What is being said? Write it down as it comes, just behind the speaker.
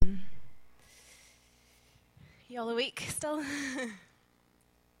You all awake still?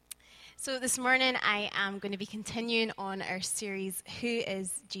 So this morning I am going to be continuing on our series, Who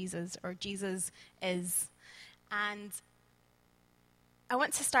is Jesus? Or Jesus is. And I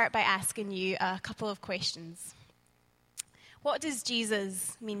want to start by asking you a couple of questions. What does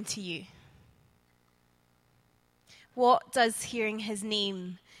Jesus mean to you? What does hearing his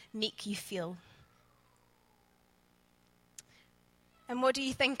name make you feel? And what do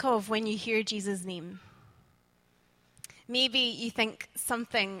you think of when you hear Jesus' name? Maybe you think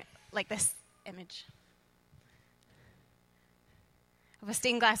something like this image of a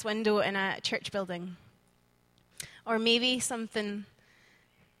stained glass window in a church building. Or maybe something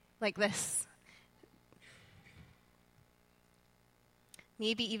like this.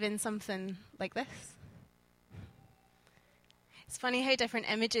 Maybe even something like this. It's funny how different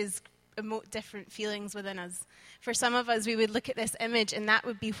images emote different feelings within us. For some of us, we would look at this image and that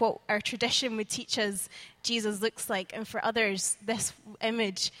would be what our tradition would teach us Jesus looks like. And for others, this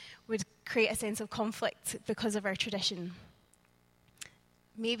image would create a sense of conflict because of our tradition.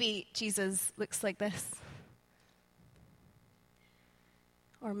 Maybe Jesus looks like this.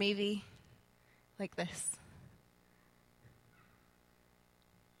 Or maybe like this.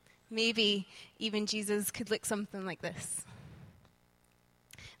 Maybe even Jesus could look something like this.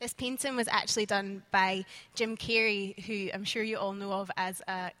 This painting was actually done by Jim Carrey, who I'm sure you all know of as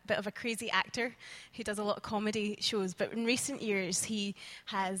a bit of a crazy actor who does a lot of comedy shows. But in recent years, he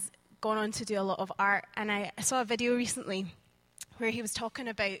has gone on to do a lot of art. And I saw a video recently where he was talking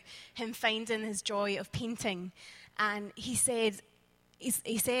about him finding his joy of painting. And he said,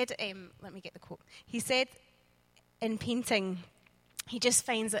 let me get the quote. He said, in painting, he just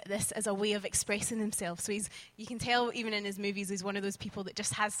finds that this as a way of expressing himself. So you can tell even in his movies, he's one of those people that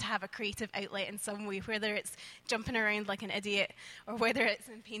just has to have a creative outlet in some way, whether it's jumping around like an idiot or whether it's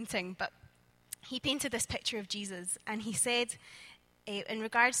in painting. But he painted this picture of Jesus, and he said, in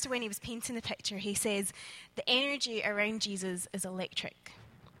regards to when he was painting the picture, he says, the energy around Jesus is electric.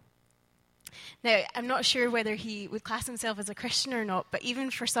 Now, I'm not sure whether he would class himself as a Christian or not, but even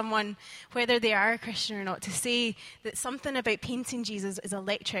for someone, whether they are a Christian or not, to say that something about painting Jesus is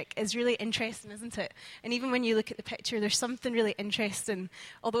electric is really interesting, isn't it? And even when you look at the picture, there's something really interesting.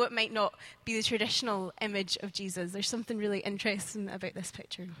 Although it might not be the traditional image of Jesus, there's something really interesting about this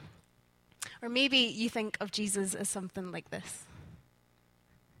picture. Or maybe you think of Jesus as something like this.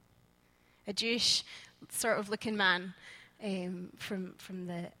 A Jewish sort of looking man from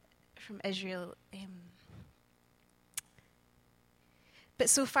Israel. But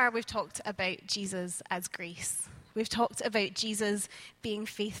so far we've talked about Jesus as grace. We've talked about Jesus being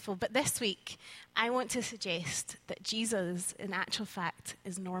faithful. But this week, I want to suggest that Jesus, in actual fact,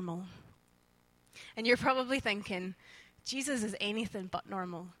 is normal. And you're probably thinking, Jesus is anything but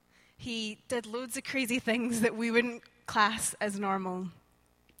normal. He did loads of crazy things that we wouldn't class as normal.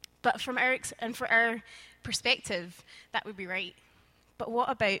 But for our perspective, that would be right. But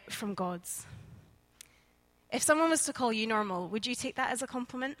what about from God's? If someone was to call you normal, would you take that as a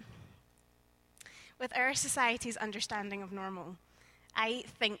compliment? With our society's understanding of normal, I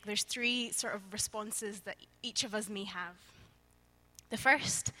think there's three sort of responses that each of us may have. The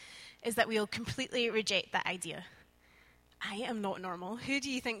first is that we'll completely reject that idea. I am not normal. Who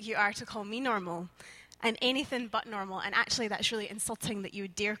do you think you are to call me normal? And anything but normal. And actually, that's really insulting that you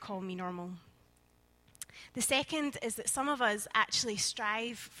would dare call me normal. The second is that some of us actually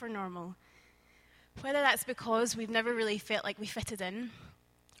strive for normal. Whether that's because we've never really felt like we fitted in,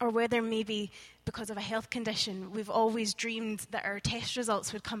 or whether maybe because of a health condition, we've always dreamed that our test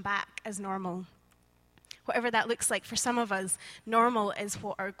results would come back as normal. Whatever that looks like for some of us, normal is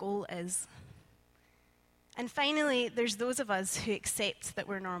what our goal is. And finally, there's those of us who accept that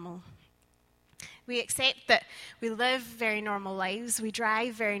we're normal. We accept that we live very normal lives, we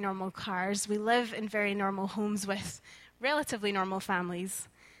drive very normal cars, we live in very normal homes with relatively normal families,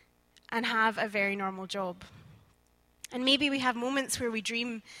 and have a very normal job. And maybe we have moments where we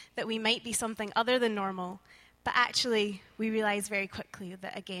dream that we might be something other than normal, but actually we realize very quickly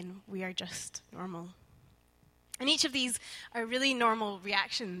that, again, we are just normal. And each of these are really normal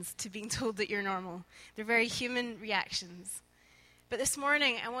reactions to being told that you're normal. They're very human reactions. But this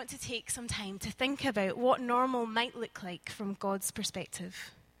morning, I want to take some time to think about what normal might look like from God's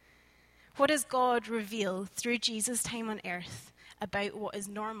perspective. What does God reveal through Jesus' time on earth about what is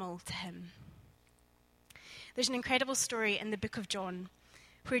normal to him? There's an incredible story in the book of John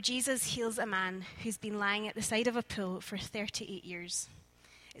where Jesus heals a man who's been lying at the side of a pool for 38 years.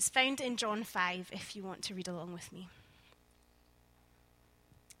 It's found in John 5 if you want to read along with me.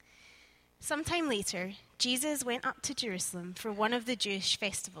 Sometime later, Jesus went up to Jerusalem for one of the Jewish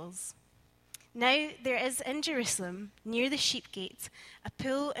festivals. Now there is in Jerusalem, near the sheep gate, a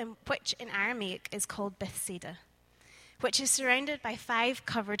pool which in Aramaic is called Bethsaida, which is surrounded by 5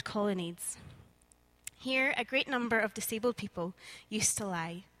 covered colonnades. Here a great number of disabled people used to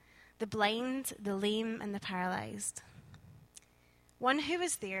lie, the blind, the lame, and the paralyzed. One who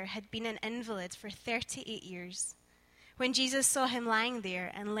was there had been an invalid for 38 years. When Jesus saw him lying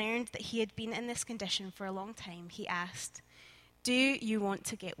there and learned that he had been in this condition for a long time, he asked, "Do you want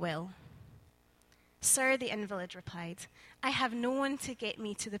to get well?" "Sir," the invalid replied, "I have no one to get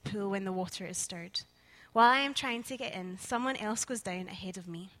me to the pool when the water is stirred. While I am trying to get in, someone else goes down ahead of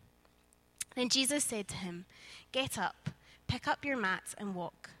me." Then Jesus said to him, "Get up, pick up your mat and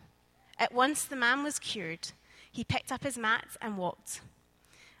walk." At once the man was cured. He picked up his mat and walked.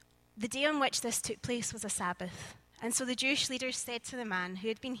 The day on which this took place was a Sabbath. And so the Jewish leaders said to the man who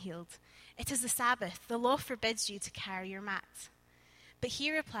had been healed, "It is the Sabbath. The law forbids you to carry your mat." But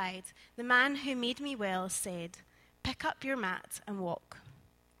he replied, "The man who made me well said, 'Pick up your mat and walk.'"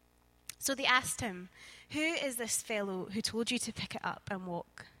 So they asked him, "Who is this fellow who told you to pick it up and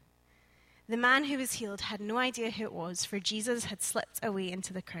walk?" The man who was healed had no idea who it was, for Jesus had slipped away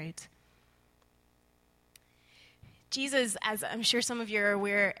into the crowd. Jesus, as I'm sure some of you are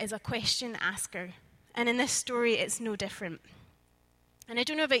aware, is a question asker. And in this story, it's no different. And I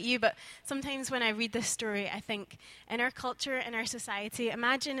don't know about you, but sometimes when I read this story, I think, in our culture, in our society,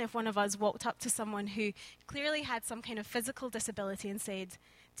 imagine if one of us walked up to someone who clearly had some kind of physical disability and said,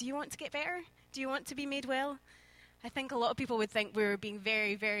 "Do you want to get better? Do you want to be made well?" I think a lot of people would think we were being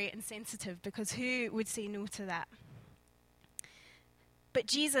very, very insensitive, because who would say no to that? But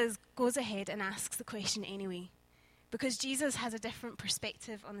Jesus goes ahead and asks the question anyway, because Jesus has a different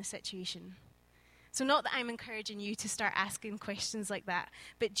perspective on the situation. So not that I'm encouraging you to start asking questions like that,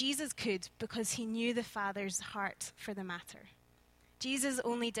 but Jesus could, because he knew the Father's heart for the matter. Jesus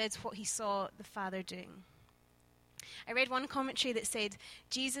only did what he saw the Father doing. I read one commentary that said,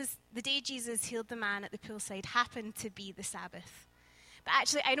 the day Jesus healed the man at the poolside happened to be the Sabbath. But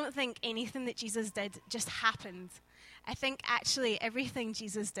actually, I don't think anything that Jesus did just happened. I think actually everything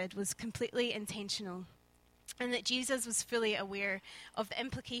Jesus did was completely intentional, and that Jesus was fully aware of the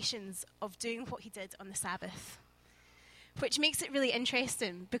implications of doing what he did on the Sabbath. Which makes it really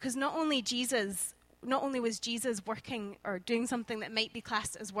interesting, because not only was Jesus working or doing something that might be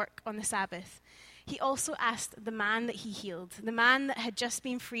classed as work on the Sabbath, he also asked the man that he healed, the man that had just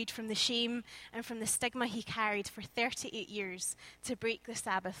been freed from the shame and from the stigma he carried for 38 years, to break the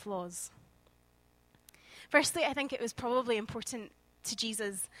Sabbath laws. Firstly, I think it was probably important to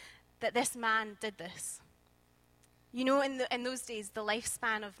Jesus that this man did this. You know, in those days, the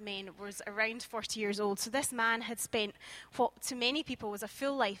lifespan of men was around 40 years old. So this man had spent what to many people was a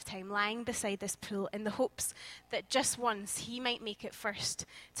full lifetime lying beside this pool in the hopes that just once he might make it first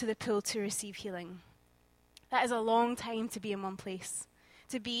to the pool to receive healing. That is a long time to be in one place,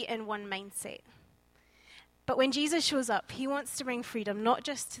 to be in one mindset. But when Jesus shows up, he wants to bring freedom not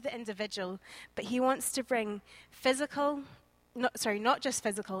just to the individual, but he wants to bring not just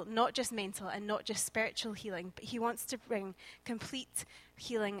physical, not just mental, and not just spiritual healing, but he wants to bring complete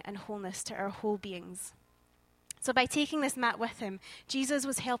healing and wholeness to our whole beings. So by taking this mat with him, Jesus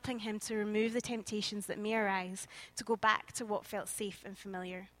was helping him to remove the temptations that may arise, to go back to what felt safe and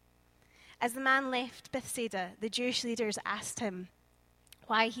familiar. As the man left Bethsaida, the Jewish leaders asked him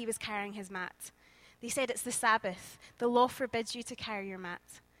why he was carrying his mat. They said, "It's the Sabbath. The law forbids you to carry your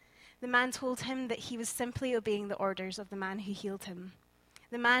mat." The man told him that he was simply obeying the orders of the man who healed him.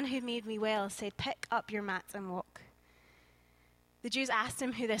 "The man who made me well said, 'Pick up your mat and walk.'" The Jews asked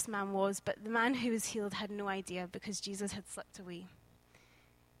him who this man was, but the man who was healed had no idea, because Jesus had slipped away.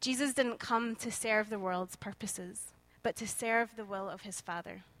 Jesus didn't come to serve the world's purposes, but to serve the will of his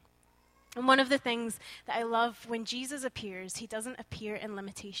Father. And one of the things that I love, when Jesus appears, he doesn't appear in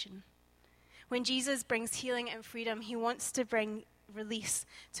limitation. When Jesus brings healing and freedom, he wants to bring release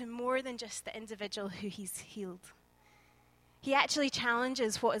to more than just the individual who he's healed. He actually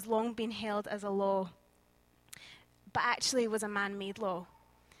challenges what has long been held as a law, but actually was a man-made law.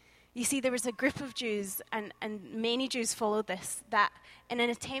 You see, there was a group of Jews, and many Jews followed this, that in an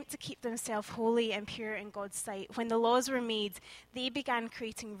attempt to keep themselves holy and pure in God's sight, when the laws were made, they began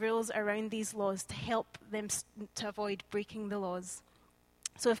creating rules around these laws to help them to avoid breaking the laws.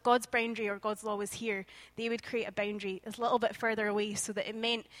 So if God's boundary or God's law was here, they would create a boundary a little bit further away, so that it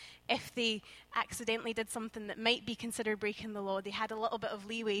meant if they accidentally did something that might be considered breaking the law, they had a little bit of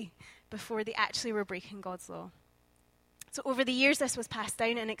leeway before they actually were breaking God's law. So over the years, this was passed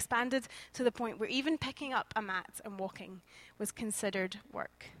down and expanded to the point where even picking up a mat and walking was considered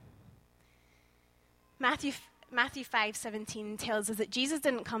work. Matthew Matthew 5:17 tells us that Jesus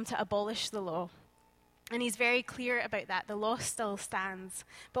didn't come to abolish the law. And he's very clear about that. The law still stands.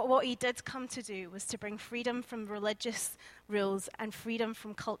 But what he did come to do was to bring freedom from religious rules and freedom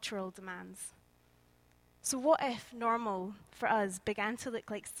from cultural demands. So what if normal for us began to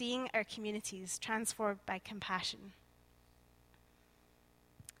look like seeing our communities transformed by compassion?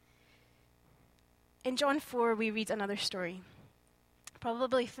 In John 4, we read another story,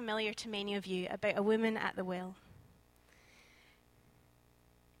 probably familiar to many of you, about a woman at the well.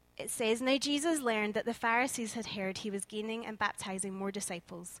 It says, "Now Jesus learned that the Pharisees had heard he was gaining and baptizing more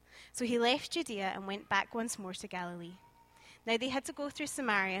disciples. So he left Judea and went back once more to Galilee. Now they had to go through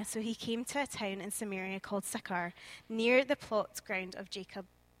Samaria, so he came to a town in Samaria called Sychar, near the plot ground of Jacob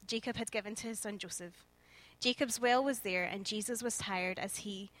had given to his son Joseph. Jacob's well was there, and Jesus was tired as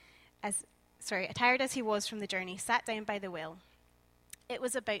he was from the journey, sat down by the well. It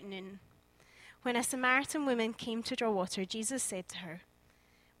was about noon. When a Samaritan woman came to draw water, Jesus said to her,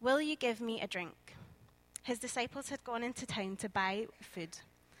 'Will you give me a drink?' His disciples had gone into town to buy food.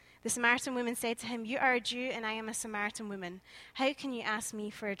 The Samaritan woman said to him, 'You are a Jew and I am a Samaritan woman. How can you ask me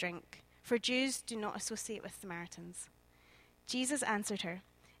for a drink? For Jews do not associate with Samaritans.' Jesus answered her,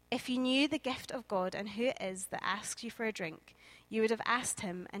 'If you knew the gift of God and who it is that asks you for a drink, you would have asked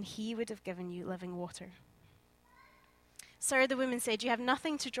him and he would have given you living water.' 'Sir,' the woman said, 'you have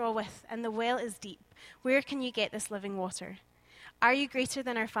nothing to draw with and the well is deep. Where can you get this living water? Are you greater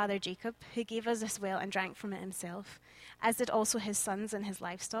than our father Jacob, who gave us this well and drank from it himself, as did also his sons and his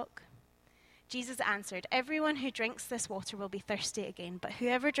livestock?' Jesus answered, 'Everyone who drinks this water will be thirsty again, but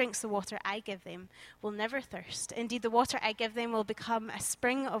whoever drinks the water I give them will never thirst. Indeed, the water I give them will become a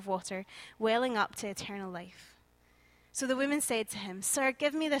spring of water welling up to eternal life.' So the woman said to him, 'Sir,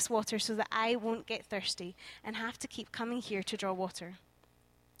 give me this water so that I won't get thirsty and have to keep coming here to draw water.'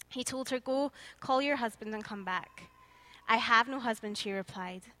 He told her, 'Go, call your husband and come back.' 'I have no husband,' she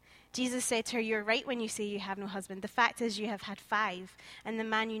replied. Jesus said to her, 'You're right when you say you have no husband. The fact is you have had 5, and the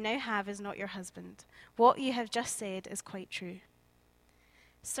man you now have is not your husband. What you have just said is quite true.'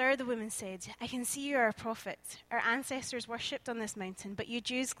 'Sir,' the woman said, 'I can see you are a prophet. Our ancestors worshipped on this mountain, but you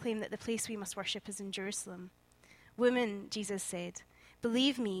Jews claim that the place we must worship is in Jerusalem.' 'Woman,' Jesus said,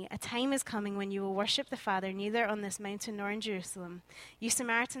 'believe me, a time is coming when you will worship the Father neither on this mountain nor in Jerusalem. You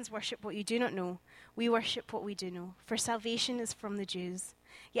Samaritans worship what you do not know. We worship what we do know, for salvation is from the Jews.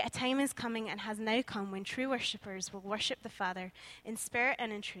 Yet a time is coming and has now come when true worshippers will worship the Father in spirit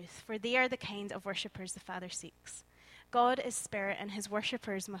and in truth, for they are the kind of worshippers the Father seeks. God is spirit, and his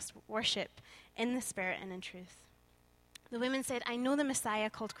worshippers must worship in the spirit and in truth.' The women said, 'I know the Messiah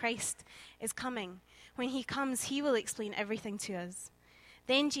called Christ is coming. When he comes, he will explain everything to us.'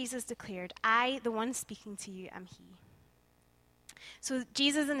 Then Jesus declared, 'I, the one speaking to you, am he.' So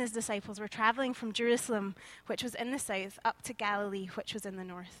Jesus and his disciples were traveling from Jerusalem, which was in the south, up to Galilee, which was in the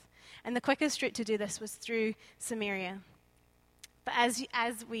north. And the quickest route to do this was through Samaria. But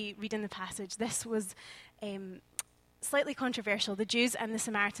as we read in the passage, this was slightly controversial. The Jews and the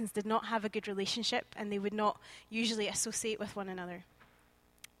Samaritans did not have a good relationship, and they would not usually associate with one another.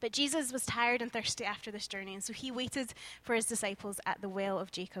 But Jesus was tired and thirsty after this journey, and so he waited for his disciples at the well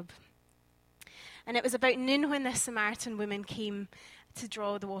of Jacob. And it was about noon when this Samaritan woman came to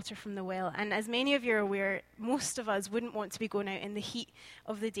draw the water from the well. And as many of you are aware, most of us wouldn't want to be going out in the heat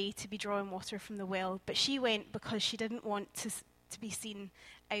of the day to be drawing water from the well. But she went because she didn't want to be seen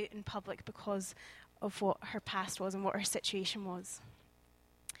out in public because of what her past was and what her situation was.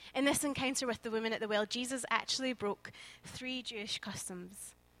 In this encounter with the woman at the well, Jesus actually broke 3 Jewish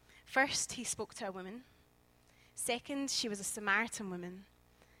customs. First, he spoke to a woman. Second, she was a Samaritan woman.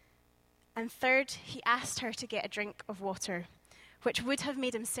 And third, he asked her to get a drink of water, which would have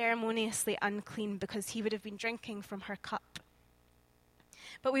made him ceremoniously unclean because he would have been drinking from her cup.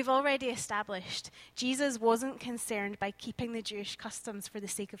 But we've already established Jesus wasn't concerned by keeping the Jewish customs for the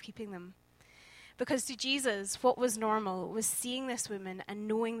sake of keeping them. Because to Jesus, what was normal was seeing this woman and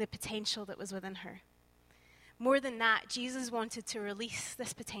knowing the potential that was within her. More than that, Jesus wanted to release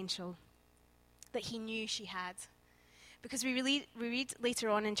this potential that he knew she had. Because we read later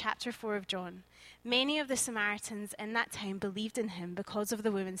on in chapter 4 of John, many of the Samaritans in that time believed in him because of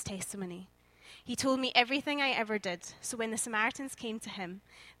the woman's testimony. He told me everything I ever did. So when the Samaritans came to him,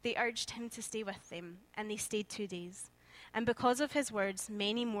 they urged him to stay with them, and they stayed 2 days. And because of his words,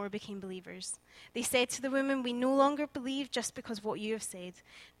 many more became believers. They said to the woman, "We no longer believe just because of what you have said.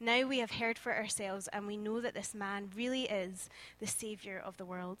 Now we have heard for ourselves, and we know that this man really is the Savior of the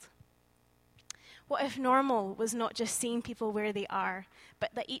world." What if normal was not just seeing people where they are,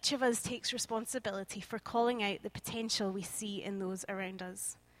 but that each of us takes responsibility for calling out the potential we see in those around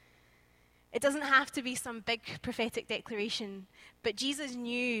us? It doesn't have to be some big prophetic declaration, but Jesus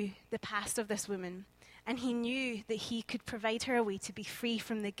knew the past of this woman, and he knew that he could provide her a way to be free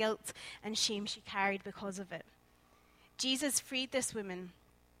from the guilt and shame she carried because of it. Jesus freed this woman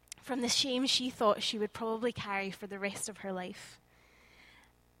from the shame she thought she would probably carry for the rest of her life.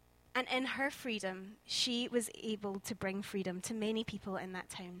 And in her freedom, she was able to bring freedom to many people in that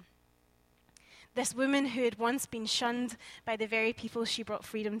town. This woman who had once been shunned by the very people she brought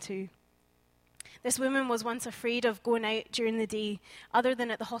freedom to. This woman was once afraid of going out during the day, other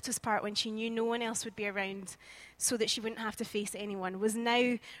than at the hottest part when she knew no one else would be around, so that she wouldn't have to face anyone, was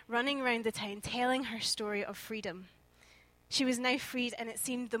now running around the town telling her story of freedom. She was now freed, and it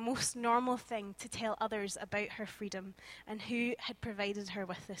seemed the most normal thing to tell others about her freedom and who had provided her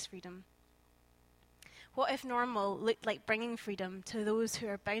with this freedom. What if normal looked like bringing freedom to those who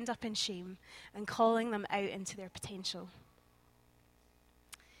are bound up in shame and calling them out into their potential?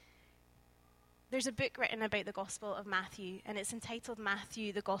 There's a book written about the Gospel of Matthew, and it's entitled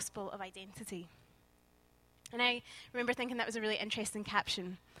Matthew, the Gospel of Identity. And I remember thinking that was a really interesting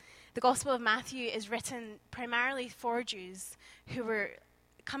caption. The Gospel of Matthew is written primarily for Jews who were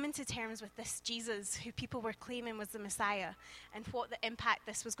coming to terms with this Jesus who people were claiming was the Messiah and what the impact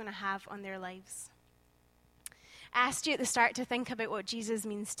this was going to have on their lives. I asked you at the start to think about what Jesus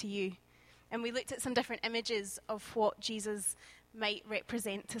means to you, and we looked at some different images of what Jesus might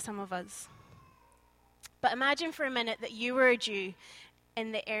represent to some of us. But imagine for a minute that you were a Jew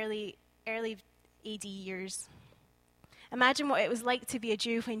in the early AD years. Imagine what it was like to be a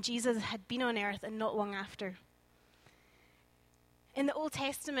Jew when Jesus had been on earth and not long after. In the Old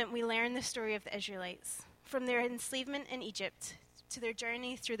Testament, we learn the story of the Israelites, from their enslavement in Egypt to their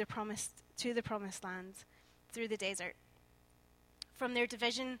journey to the promised land, through the desert. From their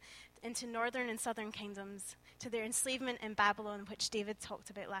division into northern and southern kingdoms to their enslavement in Babylon, which David talked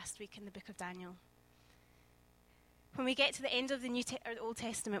about last week in the book of Daniel. When we get to the end of the Old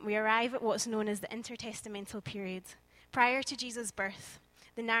Testament, we arrive at what's known as the intertestamental period. Prior to Jesus' birth,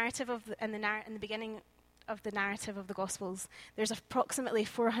 the narrative in the beginning of the narrative of the Gospels, there's approximately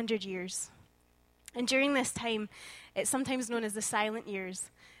 400 years. And during this time, it's sometimes known as the silent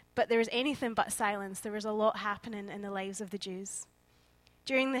years, but there was anything but silence. There was a lot happening in the lives of the Jews.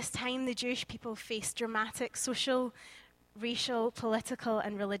 During this time, the Jewish people faced dramatic social, racial, political,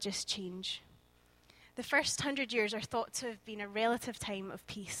 and religious change. The first 100 years are thought to have been a relative time of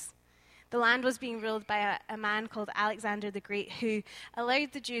peace. The land was being ruled by a man called Alexander the Great, who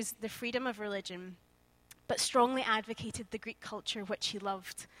allowed the Jews the freedom of religion, but strongly advocated the Greek culture, which he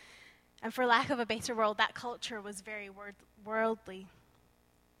loved. And for lack of a better word, that culture was very worldly.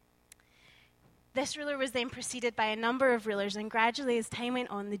 This ruler was then preceded by a number of rulers, and gradually, as time went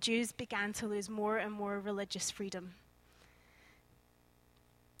on, the Jews began to lose more and more religious freedom.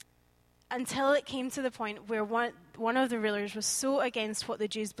 Until it came to the point where one of the rulers was so against what the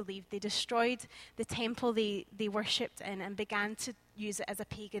Jews believed, they destroyed the temple they worshipped in and began to use it as a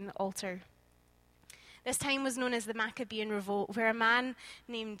pagan altar. This time was known as the Maccabean Revolt, where a man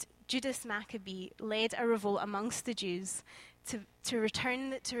named Judas Maccabee led a revolt amongst the Jews to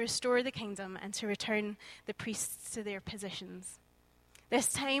restore the kingdom and to return the priests to their positions. This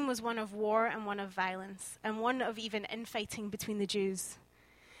time was one of war and one of violence, and one of even infighting between the Jews.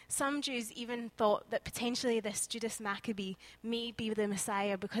 Some Jews even thought that potentially this Judas Maccabee may be the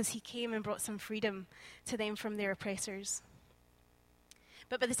Messiah because he came and brought some freedom to them from their oppressors.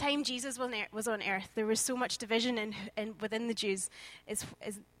 But by the time Jesus was on earth, there was so much division within the Jews as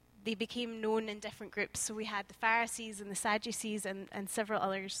they became known in different groups. So we had the Pharisees and the Sadducees and several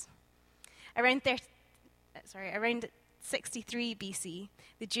others. Around 63 BC,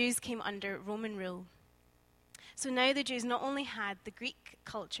 the Jews came under Roman rule. So now the Jews not only had the Greek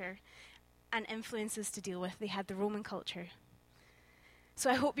culture and influences to deal with, they had the Roman culture.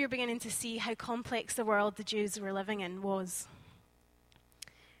 So I hope you're beginning to see how complex the world the Jews were living in was.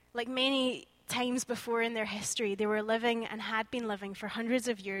 Like many times before in their history, they were living and had been living for hundreds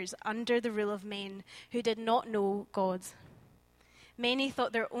of years under the rule of men who did not know God. Many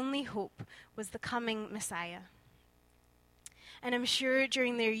thought their only hope was the coming Messiah. And I'm sure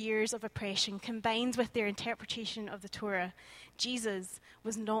during their years of oppression, combined with their interpretation of the Torah, Jesus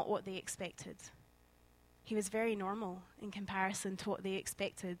was not what they expected. He was very normal in comparison to what they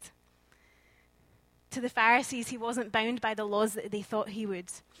expected. To the Pharisees, he wasn't bound by the laws that they thought he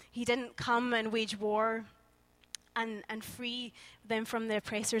would. He didn't come and wage war and free them from the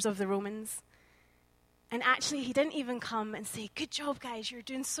oppressors of the Romans. And actually, he didn't even come and say, "Good job, guys, you're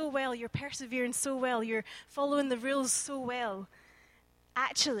doing so well, you're persevering so well, you're following the rules so well."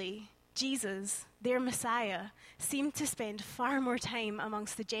 Actually, Jesus, their Messiah, seemed to spend far more time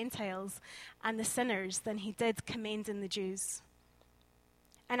amongst the Gentiles and the sinners than he did commending the Jews.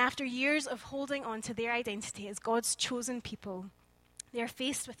 And after years of holding on to their identity as God's chosen people, they are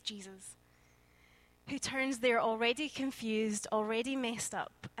faced with Jesus, who turns their already confused, already messed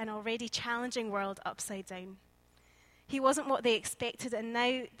up, and already challenging world upside down. He wasn't what they expected, and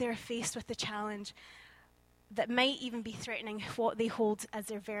now they're faced with the challenge that might even be threatening what they hold as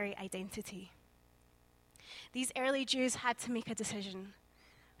their very identity. These early Jews had to make a decision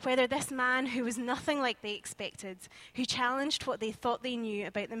whether this man who was nothing like they expected, who challenged what they thought they knew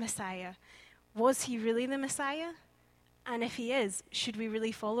about the Messiah, was he really the Messiah? And if he is, should we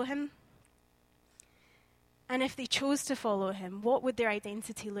really follow him? And if they chose to follow him, what would their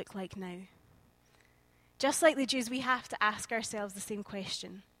identity look like now? Just like the Jews, we have to ask ourselves the same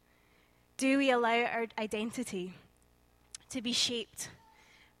question. Do we allow our identity to be shaped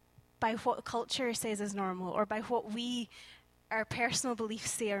by what culture says is normal, or by what our personal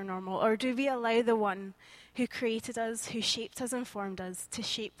beliefs say are normal? Or do we allow the one who created us, who shaped us and formed us, to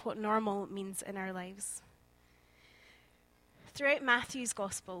shape what normal means in our lives? Throughout Matthew's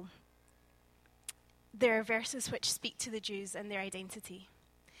Gospel, there are verses which speak to the Jews and their identity.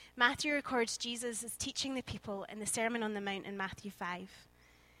 Matthew records Jesus as teaching the people in the Sermon on the Mount in Matthew 5.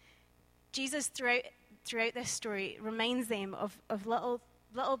 Jesus, throughout this story, reminds them of little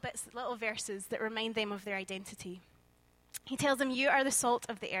verses that remind them of their identity. He tells them, "You are the salt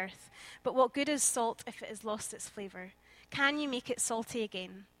of the earth, but what good is salt if it has lost its flavor? Can you make it salty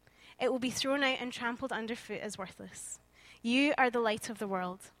again? It will be thrown out and trampled underfoot as worthless. You are the light of the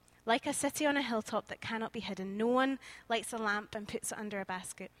world. Like a city on a hilltop that cannot be hidden, no one lights a lamp and puts it under a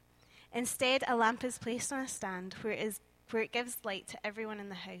basket. Instead, a lamp is placed on a stand where it gives light to everyone in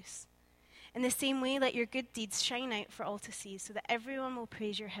the house. In the same way, let your good deeds shine out for all to see, so that everyone will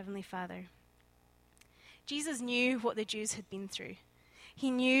praise your heavenly Father." Jesus knew what the Jews had been through.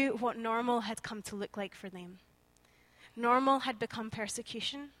 He knew what normal had come to look like for them. Normal had become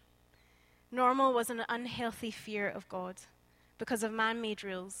persecution. Normal was an unhealthy fear of God because of man-made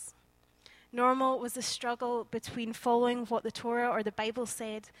rules. Normal was the struggle between following what the Torah or the Bible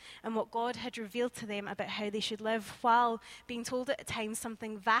said and what God had revealed to them about how they should live, while being told at times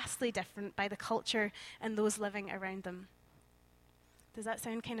something vastly different by the culture and those living around them. Does that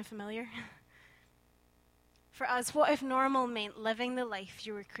sound kind of familiar? For us, what if normal meant living the life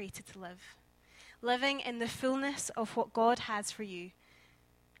you were created to live? Living in the fullness of what God has for you.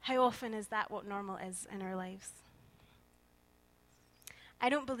 How often is that what normal is in our lives? I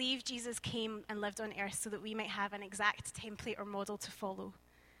don't believe Jesus came and lived on earth so that we might have an exact template or model to follow,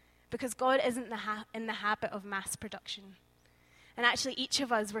 because God isn't in the habit of mass production. And actually, each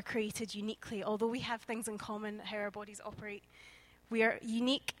of us were created uniquely. Although we have things in common, how our bodies operate, we are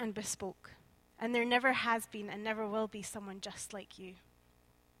unique and bespoke. And there never has been and never will be someone just like you.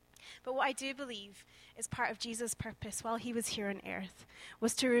 But what I do believe is part of Jesus' purpose while he was here on earth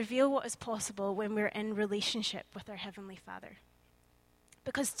was to reveal what is possible when we're in relationship with our Heavenly Father.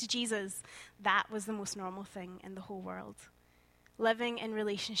 Because to Jesus, that was the most normal thing in the whole world, living in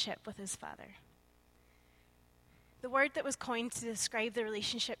relationship with his Father. The word that was coined to describe the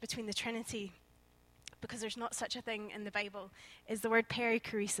relationship between the Trinity, because there's not such a thing in the Bible, is the word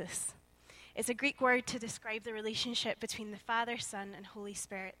perichoresis. It's a Greek word to describe the relationship between the Father, Son, and Holy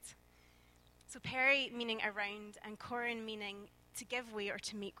Spirit. So peri meaning around, and chorein meaning to give way or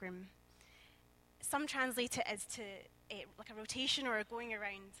to make room. Some translate it as like a rotation or a going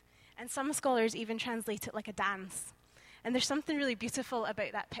around, and some scholars even translate it like a dance. And there's something really beautiful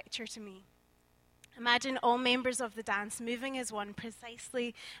about that picture to me. Imagine all members of the dance moving as one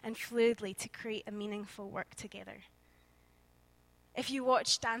precisely and fluidly to create a meaningful work together. If you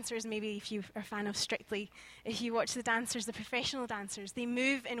watch dancers, maybe if you are a fan of Strictly, if you watch the dancers, the professional dancers, they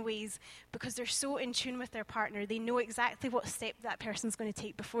move in ways because they're so in tune with their partner. They know exactly what step that person's going to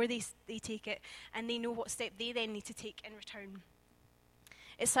take before they take it, and they know what step they then need to take in return.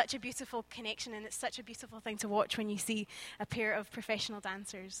 It's such a beautiful connection, and it's such a beautiful thing to watch when you see a pair of professional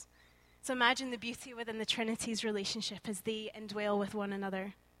dancers. So imagine the beauty within the Trinity's relationship as they indwell with one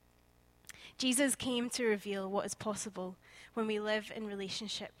another. Jesus came to reveal what is possible when we live in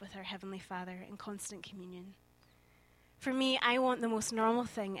relationship with our Heavenly Father in constant communion. For me, I want the most normal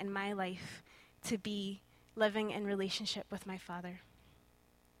thing in my life to be living in relationship with my Father.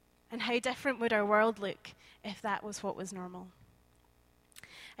 And how different would our world look if that was what was normal?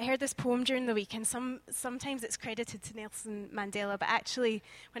 I heard this poem during the week, and sometimes it's credited to Nelson Mandela, but actually,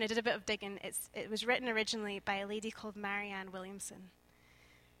 when I did a bit of digging, it was written originally by a lady called Marianne Williamson.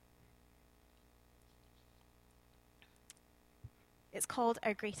 It's called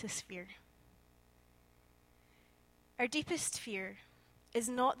our greatest fear. Our deepest fear is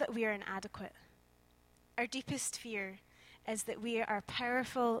not that we are inadequate. Our deepest fear is that we are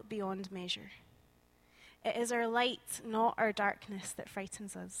powerful beyond measure. It is our light, not our darkness, that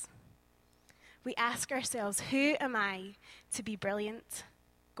frightens us. We ask ourselves, who am I to be brilliant,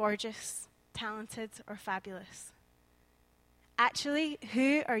 gorgeous, talented, or fabulous? Actually,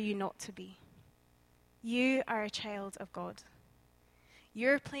 who are you not to be? You are a child of God.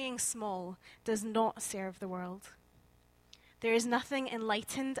 Your playing small does not serve the world. There is nothing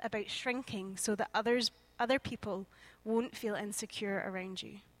enlightened about shrinking so that other people won't feel insecure around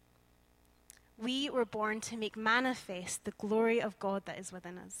you. We were born to make manifest the glory of God that is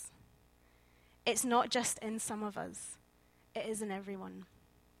within us. It's not just in some of us, it is in everyone.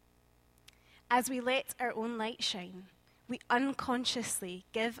 As we let our own light shine, we unconsciously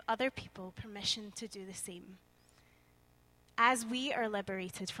give other people permission to do the same. As we are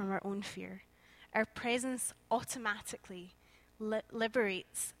liberated from our own fear, our presence automatically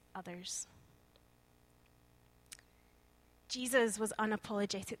liberates others. Jesus was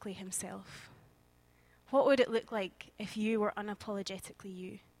unapologetically himself. What would it look like if you were unapologetically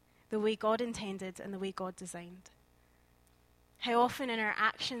you, the way God intended and the way God designed? How often in our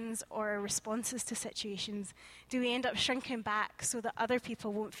actions or our responses to situations do we end up shrinking back so that other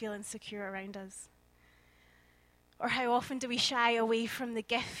people won't feel insecure around us? Or how often do we shy away from the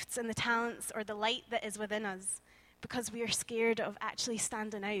gifts and the talents or the light that is within us because we are scared of actually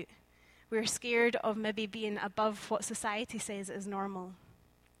standing out? We're scared of maybe being above what society says is normal.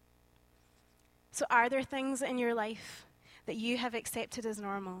 So are there things in your life that you have accepted as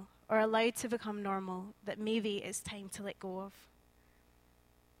normal or allowed to become normal that maybe it's time to let go of?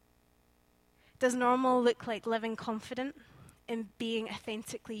 Does normal look like living confident in being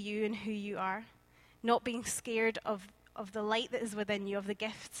authentically you and who you are? Not being scared of the light that is within you, of the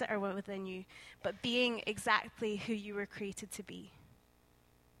gifts that are within you, but being exactly who you were created to be?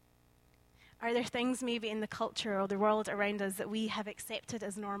 Are there things maybe in the culture or the world around us that we have accepted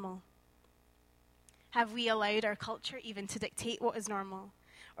as normal? Have we allowed our culture even to dictate what is normal?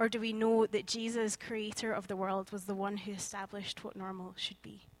 Or do we know that Jesus, creator of the world, was the one who established what normal should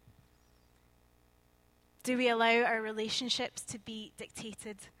be? Do we allow our relationships to be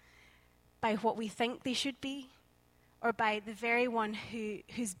dictated by what we think they should be, or by the very one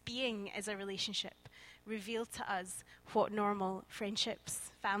whose being is a relationship revealed to us what normal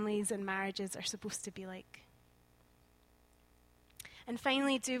friendships, families, and marriages are supposed to be like? And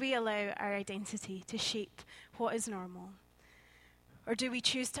finally, do we allow our identity to shape what is normal? Or do we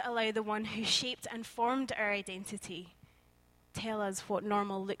choose to allow the one who shaped and formed our identity tell us what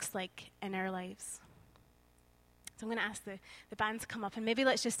normal looks like in our lives? So I'm going to ask the band to come up, and maybe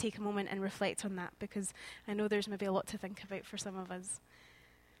let's just take a moment and reflect on that, because I know there's maybe a lot to think about for some of us.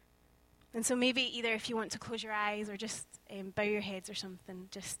 And so maybe either if you want to close your eyes or just bow your heads or something,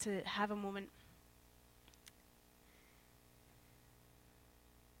 just to have a moment.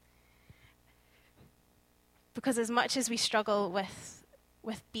 Because as much as we struggle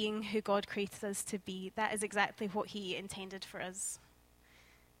with being who God created us to be, that is exactly what he intended for us.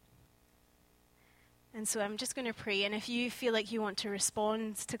 And so I'm just going to pray, and if you feel like you want to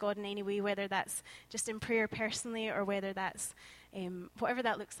respond to God in any way, whether that's just in prayer personally or whether that's whatever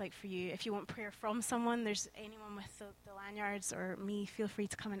that looks like for you, if you want prayer from someone, there's anyone with the lanyards or me, feel free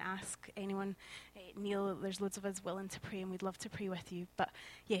to come and ask anyone. Neil, there's loads of us willing to pray, and we'd love to pray with you. But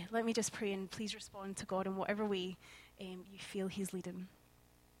yeah, let me just pray, and please respond to God in whatever way you feel he's leading.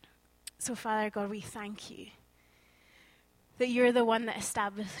 So Father God, we thank you that you're the one that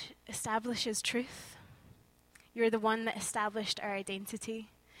establishes truth. You're the one that established our identity.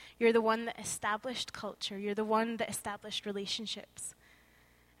 You're the one that established culture. You're the one that established relationships.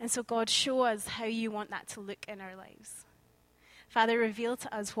 And so, God, show us how you want that to look in our lives. Father, reveal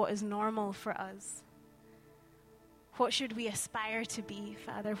to us what is normal for us. What should we aspire to be,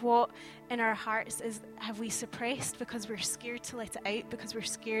 Father? What in our hearts have we suppressed because we're scared to let it out, because we're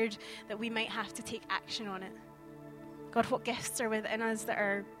scared that we might have to take action on it? God, what gifts are within us that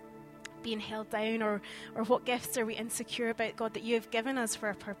are being held down, or what gifts are we insecure about, God, that you have given us for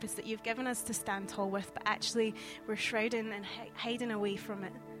a purpose, that you've given us to stand tall with, but actually we're shrouding and hiding away from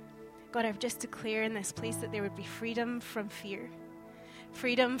it. God, I just declare in this place that there would be freedom from fear,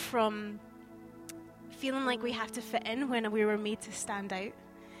 freedom from feeling like we have to fit in when we were made to stand out,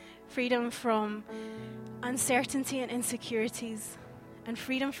 freedom from uncertainty and insecurities, and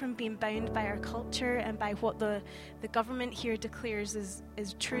freedom from being bound by our culture and by what the government here declares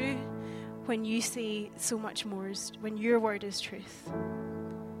is true, when you say so much more, when your word is truth.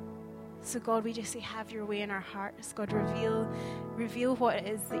 So God, we just say, have your way in our hearts. God, reveal what it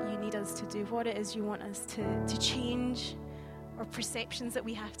is that you need us to do, what it is you want us to change, or perceptions that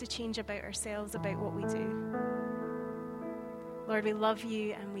we have to change about ourselves, about what we do. Lord, we love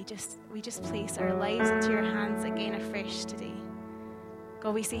you, and we just place our lives into your hands again afresh today.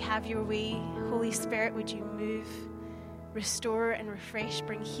 God, we say, have your way. Holy Spirit, would you move, restore and refresh,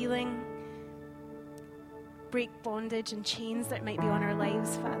 bring healing, break bondage and chains that might be on our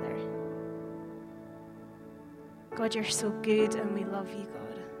lives, Father. God, you're so good, and we love you,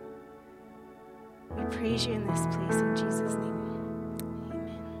 God. We praise you in this place in Jesus' name.